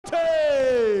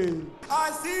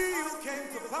see you came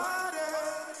to party.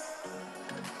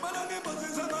 But I never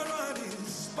did some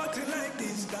party like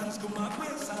this. Dance to my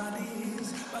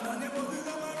presanies. But I never did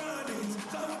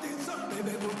something, some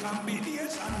baby go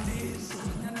combination this.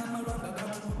 Nyana maranda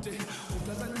gakute.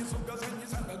 Ukazanyi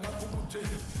sanga gakute.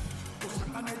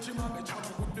 Usangane chimame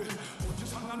chakute.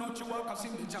 Uchisangano chiwaka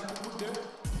sindi chakute.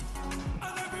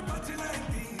 And everybody like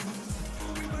this.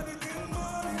 Everybody till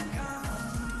morning come.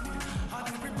 And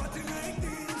everybody like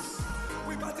this.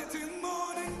 Everybody till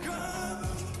morning come.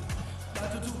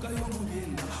 Batutuka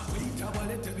yomugenda. Wait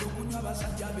abalete byokunywa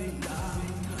basajja benda.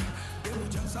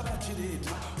 Demuchansa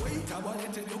bachireta. Wait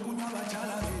abalete byokunywa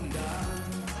bachala benda.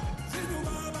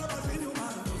 Zinyuma baba zinyuma.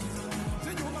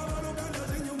 Zinyuma baluganda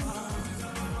zinyuma.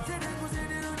 Zinyuma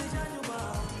zinyuma zinyuma.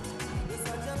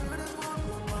 Besajja beautiful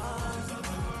woman.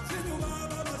 Zinyuma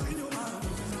baba zinyuma.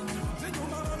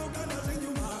 Zinyuma baluganda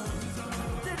zinyuma.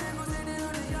 Zinyuma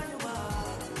zinyuma zinyuma.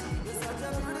 Besajja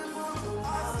beautiful woman. I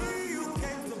see you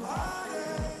came to party.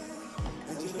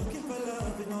 And you're looking for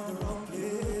love in all the wrong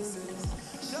places.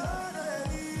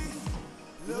 Shawty,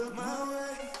 look my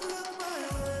way, look my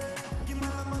way. Give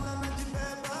my mama na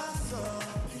jibeba so.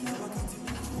 Ina wakati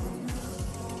mkuna.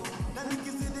 Na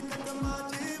nikizidi kata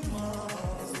majima.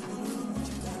 Esikulu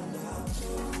mchitanda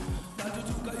cho.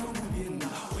 Batutuka yomugenda.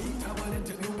 Wait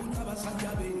abalete byokunywa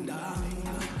basajja benda.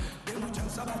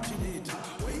 Demuchansa bachireta.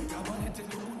 Wait abalete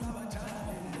byokunywa bachala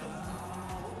benda.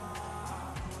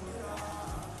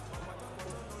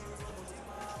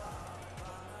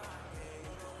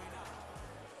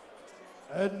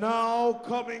 And now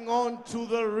coming on to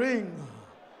the ring,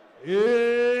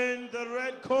 in the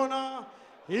red corner,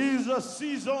 is a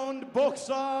seasoned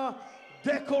boxer,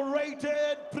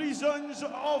 decorated prisons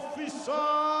officer.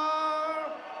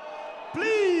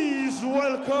 Please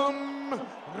welcome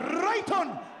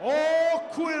Rayton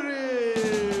Okwiri.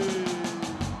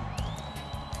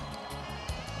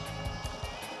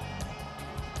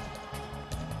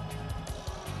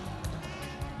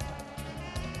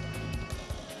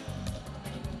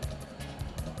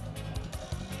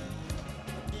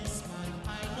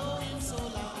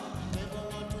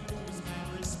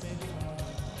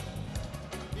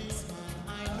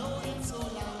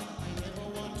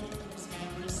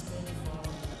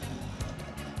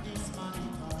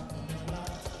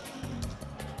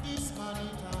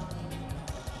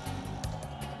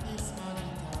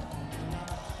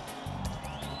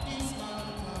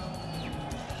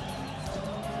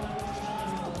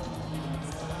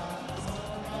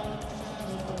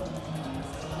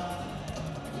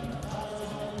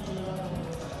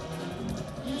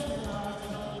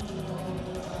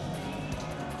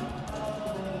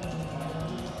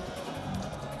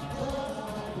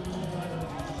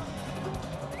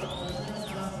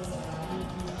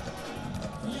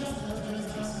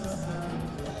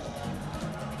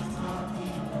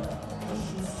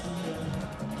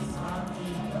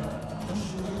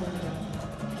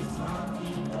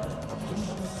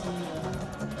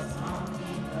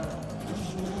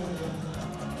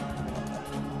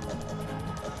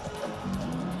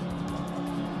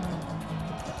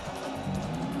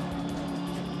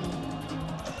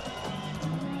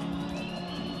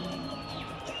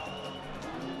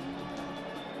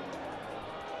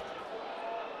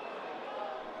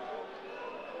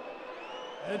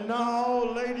 And now,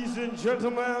 ladies and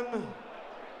gentlemen,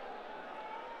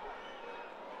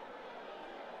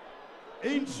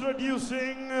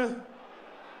 introducing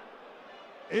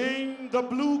in the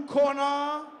blue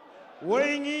corner,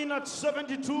 weighing in at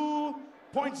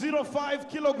 72.05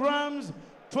 kilograms,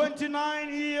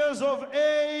 29 years of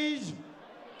age,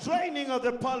 training at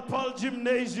the Pal Pal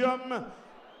Gymnasium,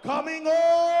 coming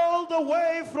all the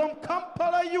way from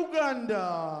Kampala,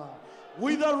 Uganda,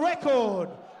 with a record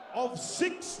of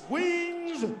 6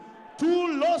 wins,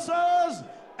 2 losses,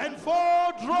 and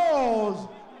 4 draws.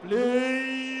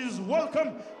 Please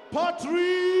welcome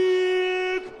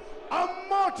Patrick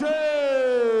Amoti.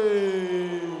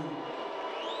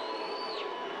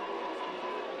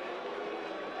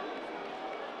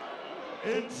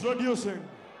 Introducing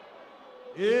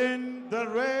in the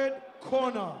red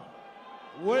corner,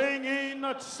 weighing in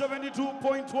at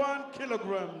 72.1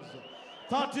 kilograms,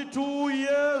 32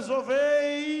 years of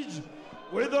age,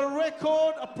 with a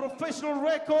record, a professional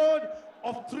record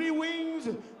of 3 wins,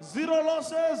 0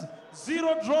 losses,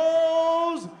 0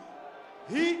 draws.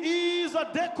 He is a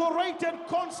decorated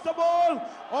constable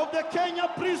of the Kenya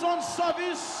Prison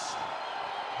Service.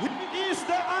 He is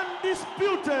the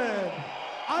undisputed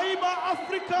AIBA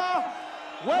Africa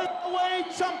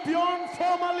welterweight champion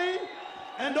formerly,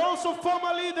 and also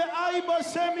formerly the AIBA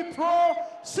semi-pro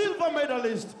silver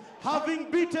medalist. having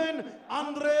beaten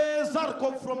Andrei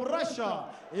Zarkov from Russia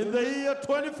in the year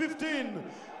 2015.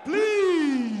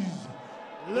 Please,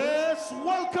 let's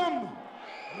welcome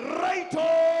Rayton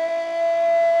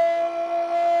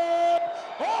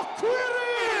Okwiri.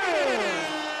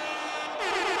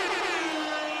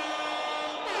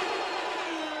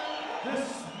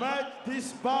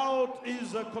 This bout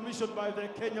is commissioned by the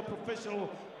Kenya Professional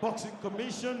Boxing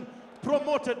Commission,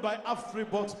 promoted by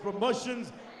Afribox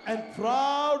Promotions, and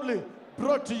proudly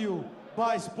brought to you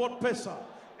by Sportpesa.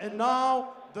 And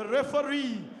now, the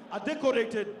referee, a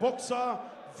decorated boxer,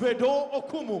 Rayton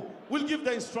Okwiri, will give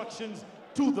the instructions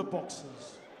to the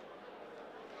boxers.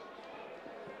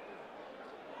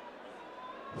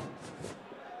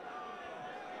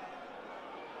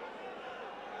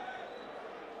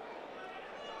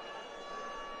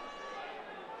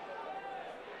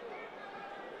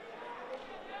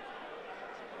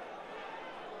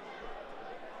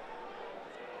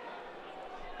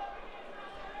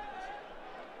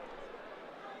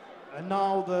 And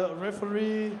now the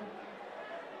referee,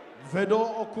 Rayton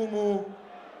Okwiri,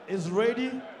 is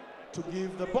ready to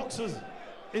give the boxers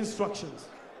instructions.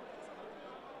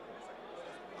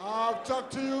 I've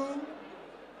talked to you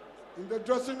in the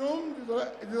dressing room.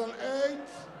 It is an 8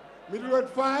 middleweight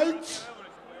fight.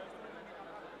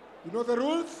 You know the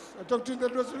rules. I talked to you in the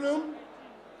dressing room.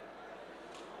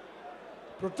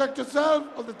 Protect yourself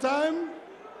all the time.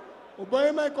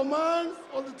 Obey my commands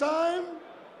all the time.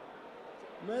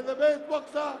 May the best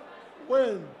boxer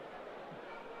win.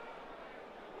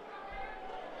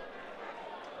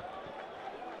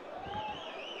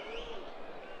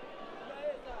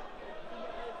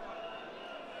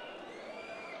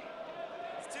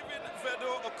 Rayton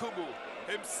Okwiri,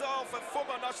 himself a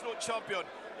former national champion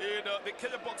in the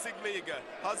Kenya Boxing League,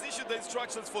 has issued the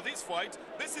instructions for this fight.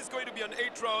 This is going to be an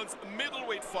 8 rounds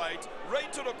middleweight fight.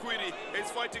 Rayton Okwiri is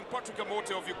fighting Patrick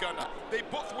Amoti of Uganda. They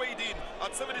both weighed in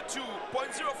at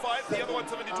 72.05, the other one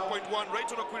 72.1,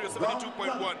 Rayton Okwiri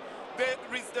 72.1.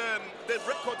 The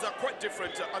records are quite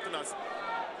different, Athanas.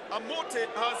 Amoti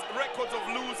has records of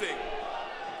losing.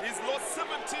 He's lost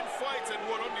 17 fights and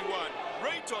won only 1.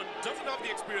 Rayton doesn't have the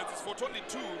experience, he's fought only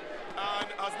 2 and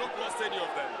has not lost any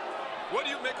of them. What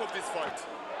do you make of this fight?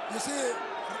 You see,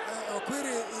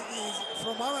 Okwiri is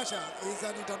from amateur, he's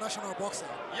an international boxer.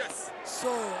 Yes.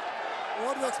 So,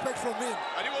 what do you expect from him?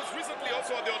 And he was recently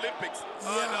also at the Olympics.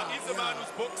 Yeah, and he's a man who's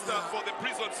boxed for the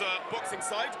prison's boxing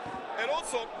side. And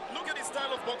also, look at his style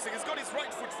of boxing. He's got his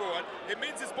right foot forward. It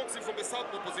means he's boxing from the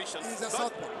southpaw position. He's a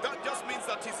southpaw. That just means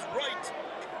that his right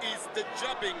is the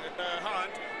jabbing hand,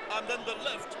 and then the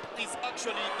left is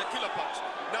actually the killer punch.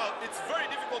 Now, it's very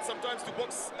difficult sometimes to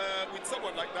box with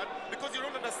someone like that because you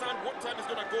don't understand what time he's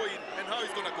going to go in and how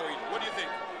he's going to go in. What do you think?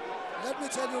 Let me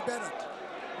tell you, Bennett,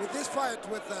 with this fight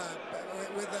with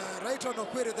Rayton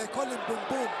Okwiri, they call him Boom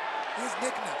Boom, his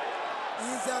nickname.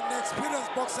 He's an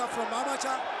experienced boxer from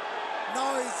amateur.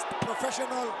 Now he's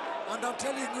professional, and I'm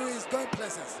telling you, he's going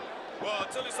places. Well,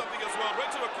 I'll tell you something as well.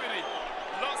 Rayton Okwiri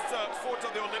last fought at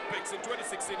the Olympics in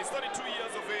 2016. He's 32 years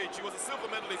of age. He was a silver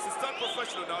medalist. He's turned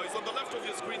professional now. He's on the left of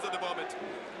your screens at the moment.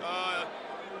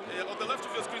 On the left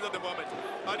of your screens at the moment.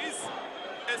 And he's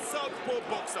a southpaw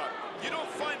boxer. You don't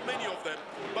find many of them,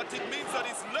 but it means that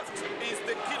his left is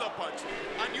the killer punch.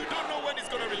 And you don't know when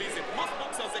he's going to release it. Most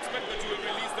boxers expect that you will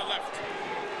release the left.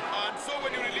 And so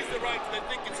when you release the right, they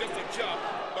think it's just a jab.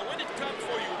 But when it comes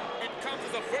for you, it comes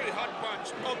as a very hard punch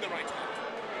on the right hand.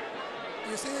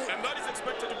 You see, and that is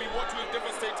expected to be what will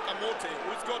devastate Amoti,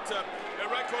 who's got a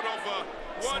record of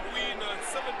 1 win,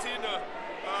 17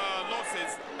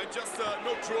 losses, and just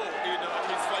no draw in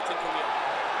his fighting career.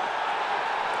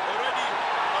 Already,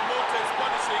 Amoti is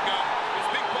punishing, is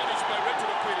being punished by Rayton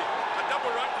Okwiri. A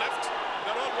double right left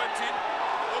that all went in,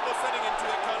 almost heading into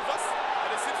the canvas, and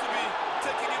he seems to be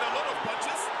taking in a lot of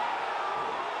punches.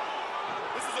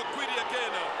 This is Okwiri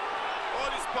again,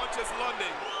 all his punches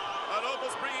landing and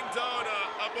almost bringing down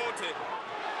Amoti.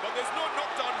 But there's no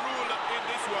knockdown rule in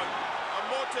this one.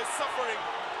 Amoti suffering.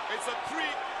 It's a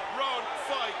 3-round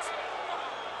fight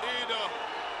in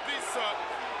this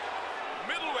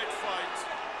middleweight fight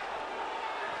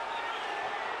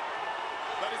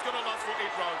that is going to last for 8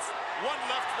 rounds. One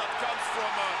left that comes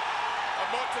from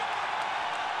Amoti.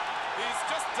 He's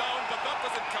just down, but that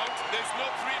doesn't count. There's no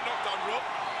 3 knockdown rule.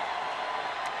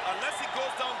 Unless he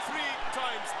goes down 3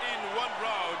 times in 1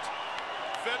 round,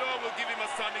 Rayton will give him a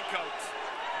standing count.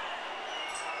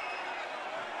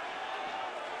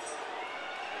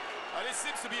 And he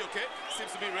seems to be okay,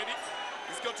 seems to be ready.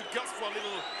 He's got to gasp for a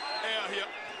little air here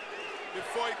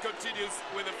before he continues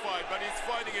with the fight, but he's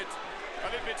finding it a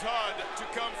little bit hard to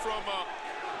come from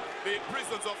the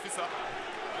prisons officer.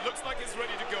 Looks like he's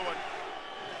ready to go on.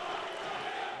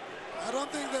 I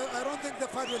don't think the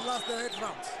fight will last the 8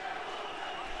 rounds.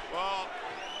 Well,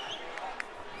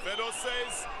 Vedo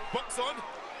says box on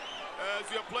as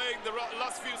we are playing the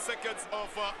last few seconds of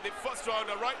the first round.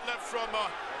 A right left from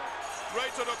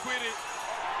Rayton Okwiri,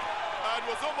 and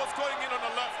was almost going in on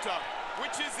a left,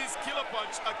 which is his killer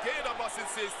punch. Again, I must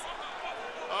insist.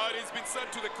 And he's been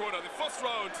sent to the corner. The first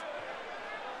round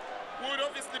would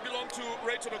obviously belong to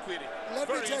Rayton Okwiri. Let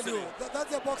me tell you, that's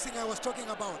the boxing I was talking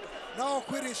about. Now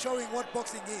Okwiri is showing what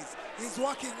boxing is. He's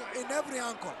working in every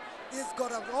angle. He's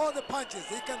got all the punches.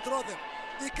 He can throw them.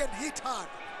 He can hit hard.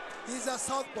 He's a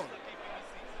southpaw.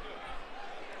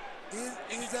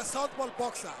 He's a southpaw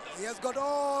boxer. He has got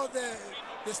all the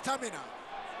stamina,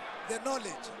 the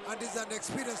knowledge, and he's an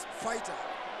experienced fighter.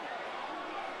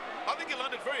 I think he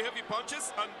landed very heavy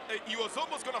punches, and he was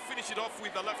almost going to finish it off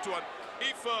with the left one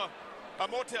if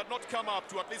Amoti had not come up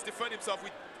to at least defend himself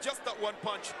with just that one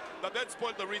punch that then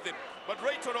spoiled the rhythm. But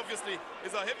Rayton obviously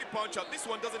is a heavy puncher. This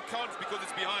one doesn't count because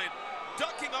it's behind.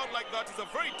 Ducking out like that is a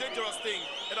very dangerous thing,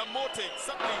 and Amoti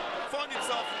suddenly found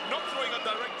himself not throwing a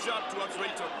direct jab towards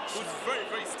Rayton, who's very,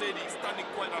 very steady, standing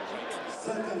quite upright.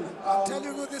 I'm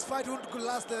telling you, this fight won't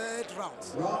last the 8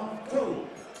 rounds. Round 2.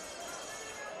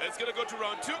 It's going to go to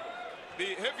round 2.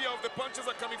 The heavier of the punches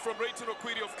are coming from Rayton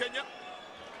Okwiri of Kenya,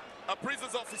 a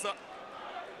prisons officer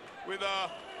with a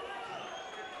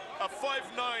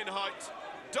 5'9" height.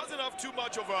 Doesn't have too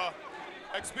much of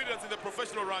experience in the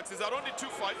professional ranks. He's had only 2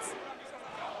 fights.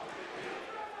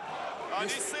 And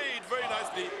he said very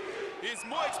nicely, he's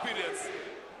more experienced,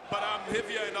 but I'm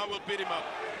heavier and I will beat him up.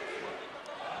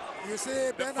 You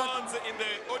see, the fans in the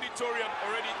auditorium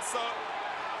already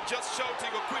just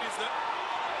shouting Okwiri's name.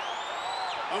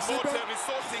 Amoti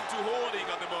resorting to holding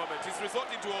at the moment. He's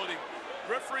resorting to holding.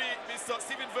 Referee Mr.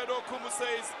 Stephen Vedo Kumu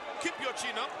says, keep your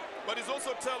chin up, but he's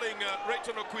also telling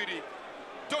Rayton Okwiri,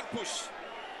 don't push.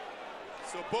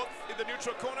 So both in the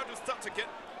neutral corner to start again.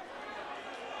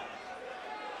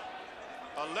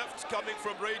 A left coming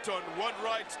from Rayton, one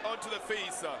right onto the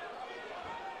face. That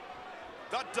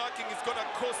ducking is going to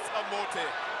cost Amoti.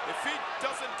 If he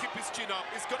doesn't keep his chin up,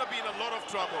 he's going to be in a lot of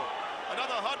trouble.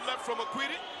 Another hard left from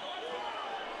Okwiri,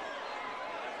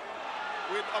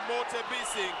 with Amoti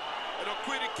missing and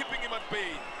Okwiri keeping him at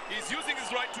bay. He's using his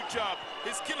right to jab.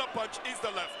 His killer punch is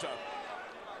the left.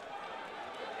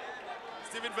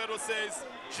 Stephen Vedo says,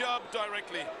 jab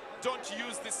directly. Don't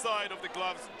use this side of the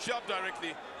gloves. Jab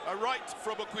directly. A right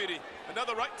from Okwiri.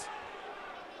 Another right.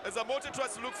 As Amoti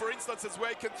tries to look for instances where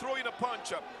he can throw in a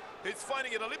punch, he's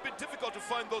finding it a little bit difficult to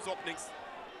find those openings.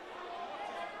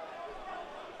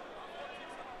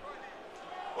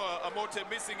 Well, Amoti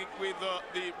missing it with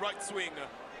the right swing.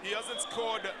 He hasn't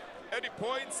scored any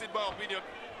points, in my opinion.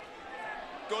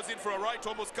 Goes in for a right,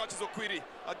 almost catches Okwiri.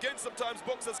 Again, sometimes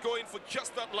boxers go in for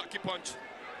just that lucky punch.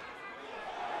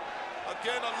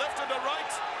 Again, a left and a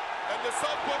right. And the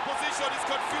southpaw position is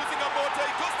confusing Amoti.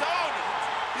 He goes down.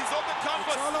 He's on the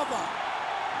canvas. It's all over.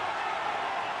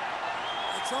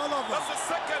 It's all over. That's the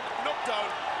second knockdown,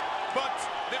 but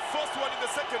the first one in the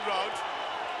second round.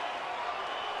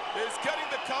 He's getting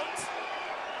the count.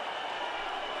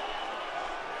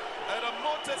 And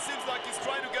Amoti seems like he's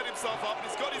trying to get himself up.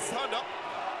 He's got his hand up.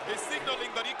 He's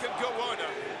signaling that he can go on.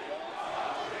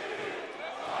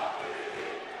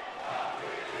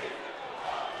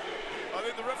 I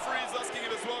think the referee is asking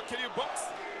him as well, can you box?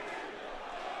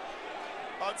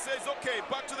 And says, okay,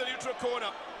 back to the neutral corner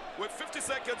with 50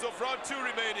 seconds of round 2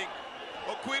 remaining.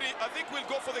 Okwiri, I think we'll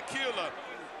go for the kill.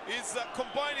 He's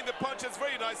combining the punches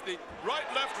very nicely. Right,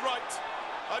 left, right.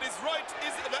 And his left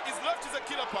is a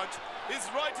killer punch. His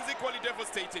right is equally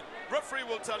devastating. Referee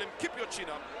will tell him, keep your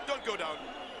chin up. Don't go down.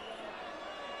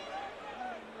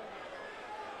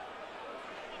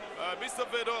 Mr.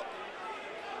 Vedo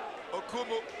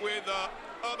Okumu with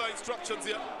other instructions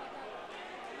here.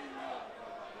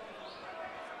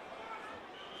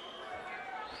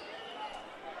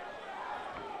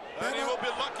 And he will be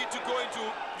lucky to go into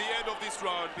the end of this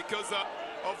round because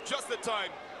of just the time.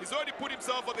 He's already put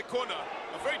himself at the corner.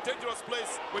 A very dangerous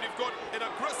place when you've got an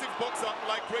aggressive boxer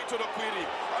like Rayton Okwiri.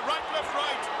 A right, left,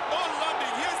 right, all landing.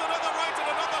 Here's another right and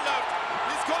another left.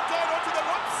 He's gone down onto the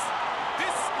ropes.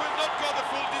 This will not go the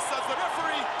full distance. The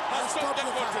referee has stopped the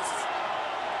contest.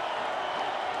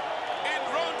 In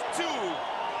round 2,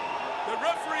 the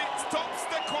referee stops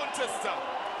the contest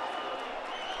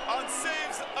and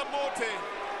saves Amoti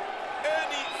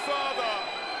any further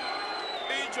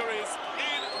injuries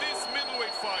in this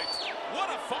middleweight fight. What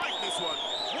a fight, this one.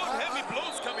 What heavy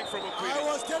blows coming from Okwiri. I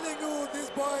was telling you, this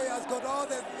boy has got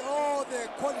all the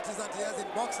qualities that he has in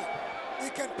boxing. He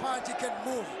can punch, he can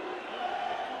move.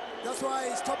 That's why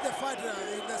he stopped the fight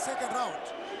in the second round.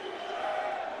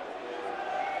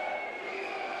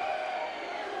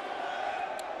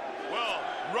 Well,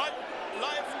 right,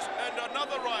 left, and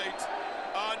another right,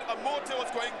 and Amoti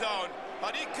was going down.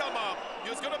 Had he come up, he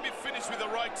was going to be finished with the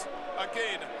right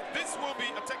again. This will be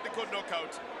a technical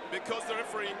knockout because the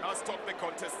referee has stopped the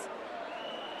contest.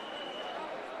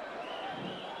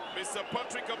 Mr.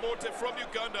 Patrick Amoti from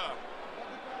Uganda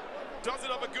doesn't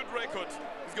have a good record.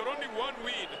 He's got only 1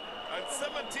 win and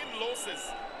 17 losses.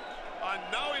 And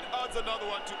now it adds another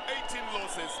one to 18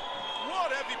 losses. What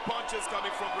heavy punches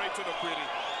coming from Rayton Okwiri.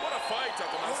 What a fight,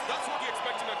 Atanas. That's what you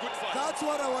expect in a good fight. That's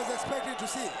what I was expecting to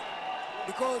see.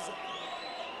 Because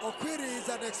Okwiri is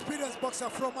an experienced boxer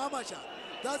from amateur.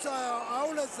 That's why I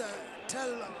always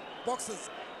tell boxers,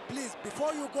 please,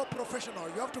 before you go professional,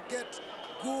 you have to get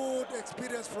good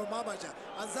experience from amateur.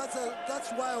 And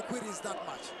that's why Okwiri is that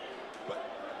much. But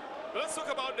let's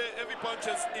talk about the heavy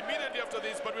punches immediately after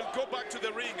this, but we'll go back to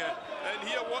the ring and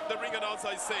hear what the ring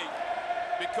announcer is saying,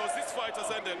 because this fight has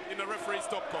ended in a referee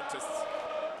stop contest.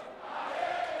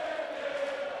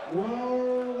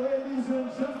 Well, ladies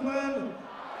and gentlemen,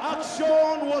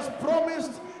 action was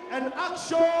promised and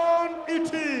action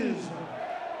it is.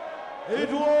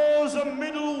 It was a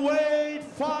middleweight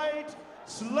fight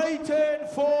slated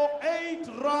for 8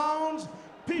 rounds,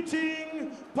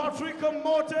 pitting Patrick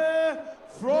Amoti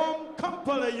from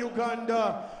Kampala,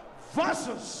 Uganda,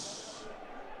 versus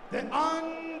the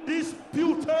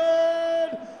undisputed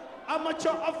amateur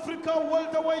Africa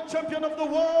welterweight champion of the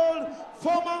world,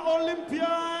 former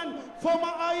Olympian, former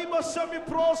AIBA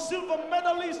semi-pro silver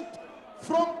medalist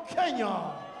from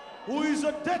Kenya, who is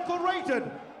a decorated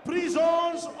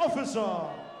prisons officer,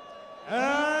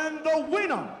 and the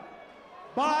winner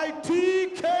by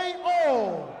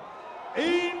TKO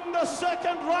in the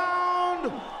second round,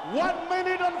 1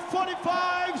 minute and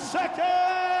 45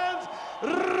 seconds,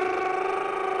 Rayton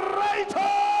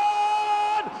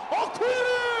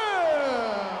Okwiri.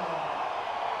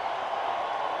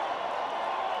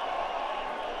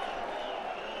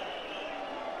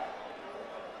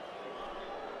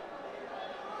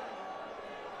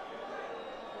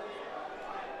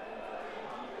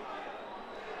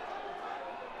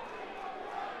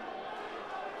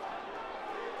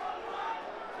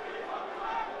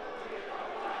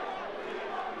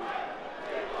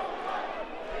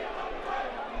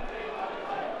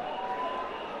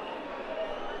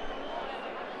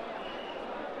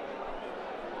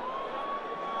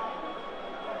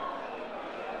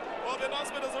 The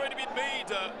announcement has already been made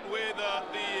with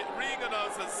the ring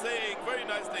announcer saying very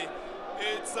nicely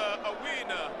it's a win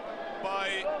by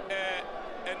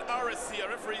an RSC, a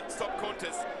referee stop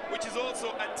contest, which is also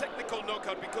a technical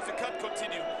knockout because you can't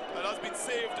continue, and has been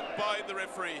saved by the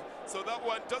referee. So that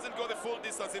one doesn't go the full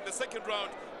distance. In the second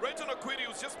round, Rayton Okwiri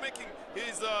was just making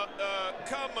his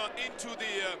come into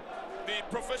the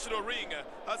professional ring,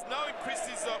 has now increased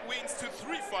his wins to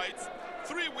 3 fights,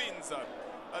 3 wins.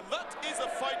 And that is a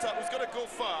fighter who's going to go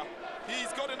far.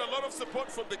 He's gotten a lot of support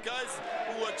from the guys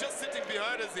who are just sitting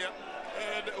behind us here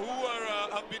and who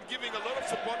have been giving a lot of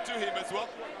support to him as well.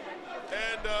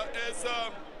 And as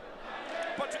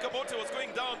Patrick Amoti was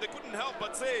going down, they couldn't help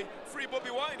but say free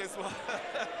Bobby Wine as well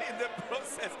in the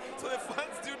process. So the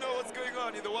fans do know what's going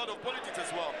on in the world of politics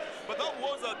as well. But that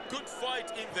was a good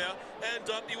fight in there, and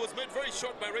he was made very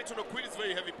short by Rayton Okwiri's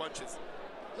very heavy punches.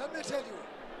 Let me tell you,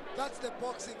 that's the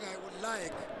boxing I would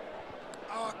like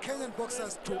our Kenyan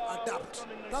boxers to adapt.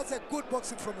 That's a good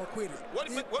boxing from Okwiri.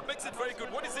 What makes it very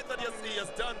good? What is it that he has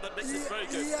done that makes it very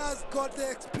good? He has got the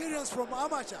experience from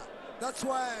amateur. That's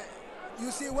why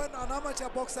you see when an amateur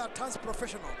boxer turns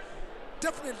professional,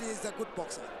 definitely is a good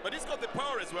boxer. But he's got the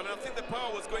power as well, and I think the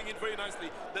power was going in very nicely.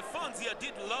 The fans here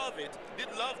did love it, did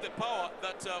love the power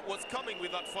that was coming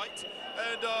with that fight,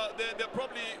 and they're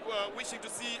probably wishing to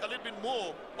see a little bit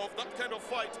more of that kind of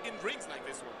fight in rings like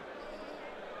this one.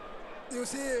 You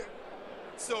see,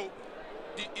 so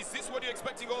is this what you're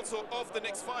expecting also of the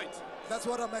next fight? That's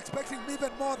what I'm expecting,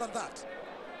 even more than that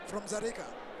from Zarika.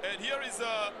 And here is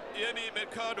Yemi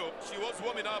Mercado. She was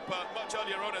warming up much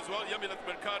earlier on as well. Yemi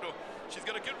Mercado. She's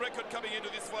got a good record coming into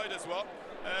this fight as well.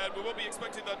 And we will be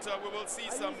expecting that we will see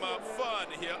some fun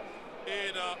here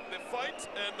in the fight,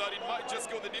 and that it might just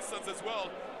go the distance as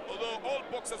well. Although all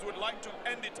boxers would like to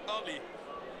end it early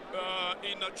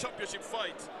in a championship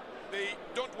fight, they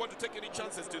don't want to take any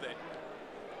chances, do they?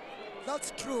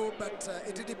 That's true, but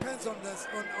it depends on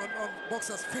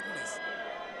boxers' fitness.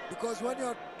 Because when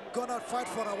you're gonna fight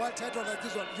for a world title like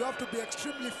this one, you have to be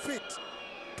extremely fit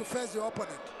to face your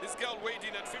opponent. This girl weighed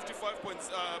in at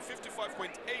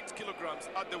 55.8 kilograms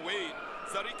at the weigh-in.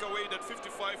 Zarika weighed at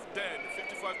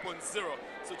 55.0.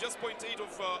 So just 0.8 of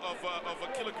a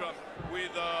kilogram with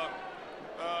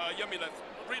Yamila.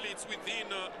 Really, it's within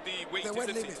the weight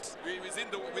limit.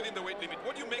 Within the weight limit.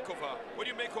 What do you make of her? What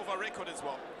do you make of her record as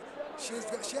well? She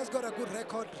has got a good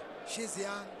record. She's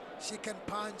young. She can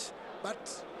punch.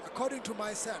 But according to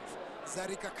myself,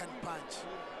 Zarika can punch.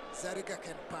 Zarika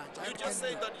can punch. You just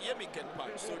said that Yemi can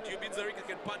punch. So do you mean Zarika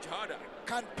can punch harder?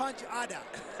 Can punch harder.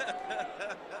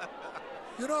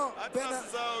 You know,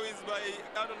 Zhao is my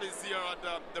analyst here at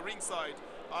the ringside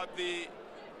at the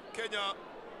Kenya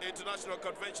International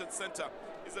Convention Center.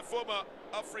 He's a former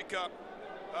Africa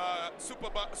super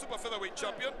featherweight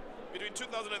champion between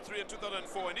 2003 and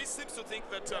 2004, and he seems to think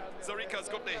that Zarika has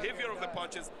got the heavier of the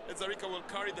punches, and Zarika will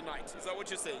carry the night. Is that what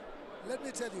you're saying? Let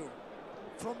me tell you,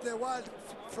 from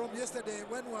yesterday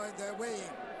when we were in the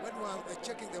weigh-in, when we were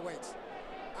checking the weights,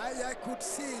 I could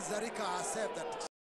see Zarika herself that